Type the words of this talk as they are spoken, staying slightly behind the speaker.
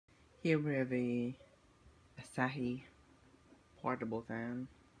Here we have a Asahi portable fan.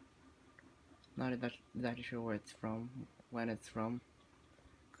 Not exactly sure where it's from, when it's from.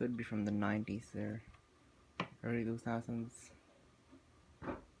 Could be from the 90s or early 2000s.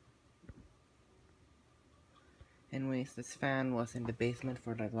 Anyways, this fan was in the basement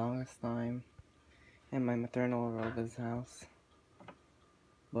for the longest time in my maternal relative's house.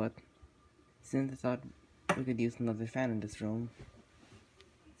 But since I thought we could use another fan in this room,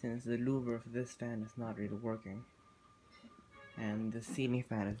 since the louver of this fan is not really working, and the ceiling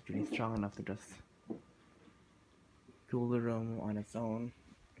fan is really strong enough to just cool the room on its own,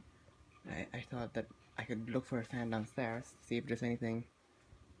 I thought that I could look for a fan downstairs, see if there's anything.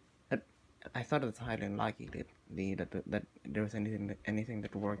 I thought it was highly unlikely that there was anything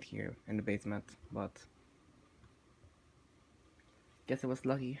that worked here in the basement, but guess I was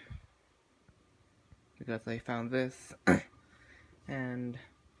lucky because I found this and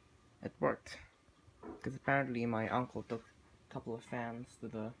it worked. Because apparently my uncle took a couple of fans to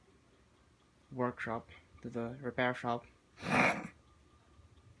the workshop, to the repair shop, that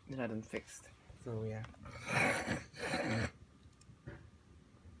had them fixed. So yeah.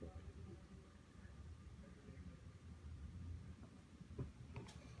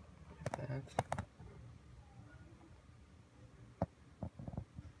 That.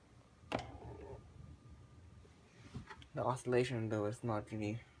 The oscillation though is not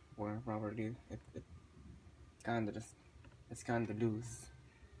really working properly. It's kinda loose.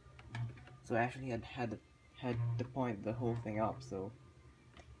 So I actually had to point the whole thing up so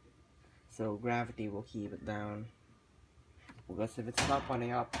gravity will keep it down. Because if it's not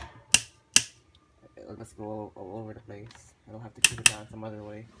pointing up, it'll just go all over the place. I'll have to keep it down some other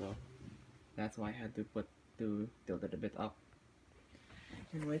way. So that's why I had to tilt it a bit up.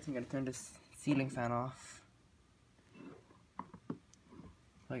 Anyways, I'm gonna turn this ceiling fan off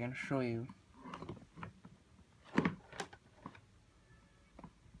so I can show you.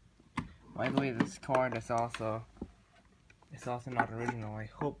 By the way, this cord is also not original. I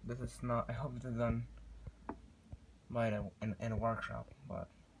hope this is done by in a workshop, but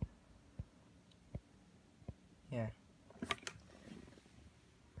yeah.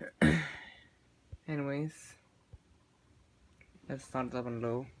 Anyways, let's start it up on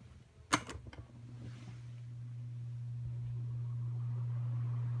low.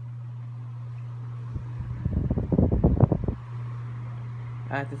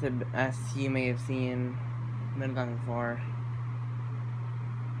 As you may have seen many times before,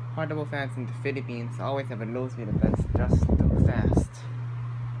 portable fans in the Philippines always have a low speed that's just too fast.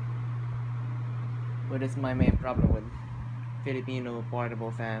 Which is my main problem with Filipino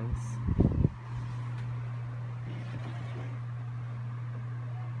portable fans.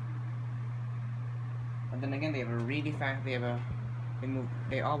 But then again, they have a really fast. They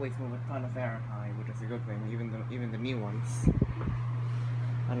always move a ton of air high, which is a good thing. Even the new ones.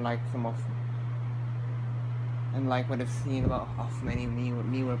 Unlike what I've seen of many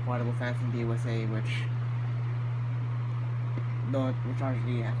newer portable fans in the USA, which aren't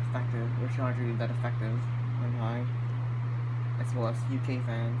really that effective and high, as well as UK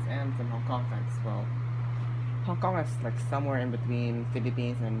fans and some Hong Kong fans as well. Hong Kong is like somewhere in between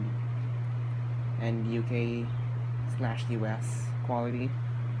Philippines and UK/US quality.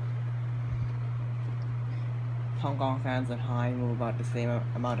 Hong Kong fans at high move about the same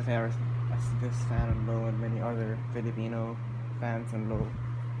amount of air as this fan on low, and many other Filipino fans on low.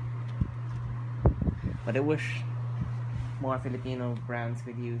 But I wish more Filipino brands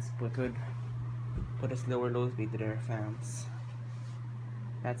could put a slower low speed to their fans.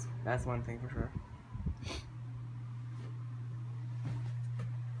 That's one thing for sure.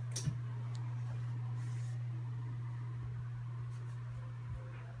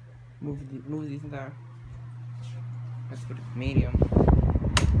 Move these in there. Let's put it medium.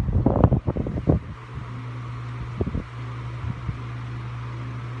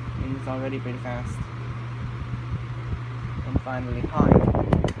 And it's already pretty fast. And finally high.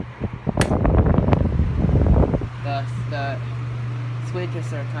 The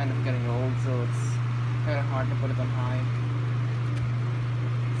switches are kind of getting old, so it's kind of hard to put it on high.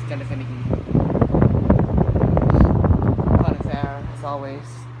 It's kind of finicky. Lot of air, as always.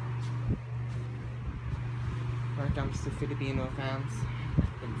 When it comes to Filipino fans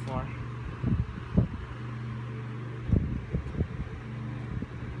than before.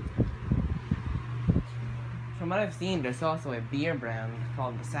 From what I've seen, there's also a beer brand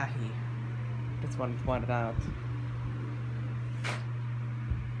called Asahi. Just wanted to point it out.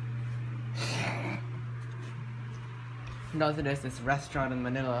 And also there's this restaurant in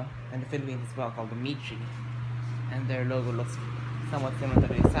Manila and the Philippines as well called the Michi, and their logo looks somewhat similar to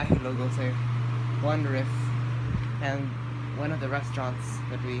the Asahi logo, so I wonder if, and one of the restaurants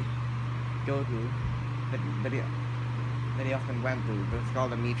that we go to, that he often went to, but it's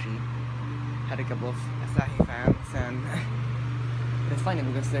called Amici, had a couple of Asahi fans, and it's funny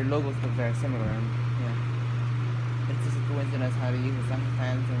because their logos look very similar, and yeah, it's just a coincidence how they use Asahi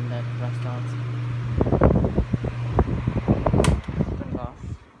fans in that restaurant. Turn it off.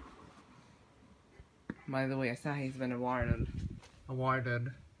 By the way, Asahi has been awarded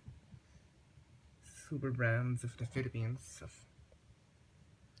Super Brands of the Philippines of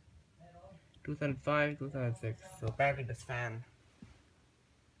 2005, 2006. So apparently this fan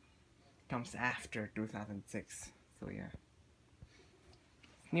comes after 2006. So yeah,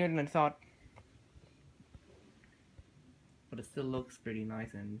 it's nearer than I thought, but it still looks pretty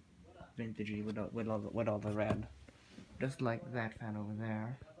nice and vintagey with all the red, just like that fan over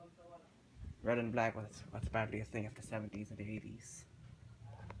there. Red and black was apparently a thing of the 70s and the 80s.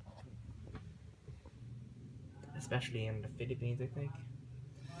 Especially in the Philippines, I think.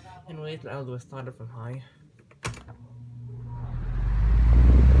 Anyways, I'll do a starter from high.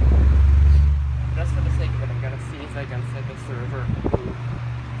 Just for the sake of it, I'm gonna see if I can set this to reverse.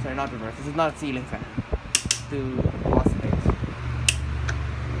 Sorry, not reverse. This is not a ceiling fan. To oscillate.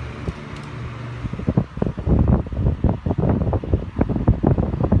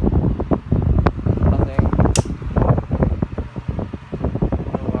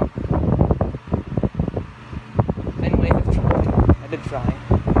 Try.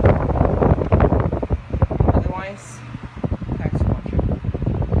 Otherwise, thanks for watching.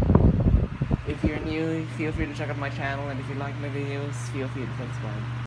 If you're new, feel free to check out my channel, and if you like my videos, feel free to subscribe.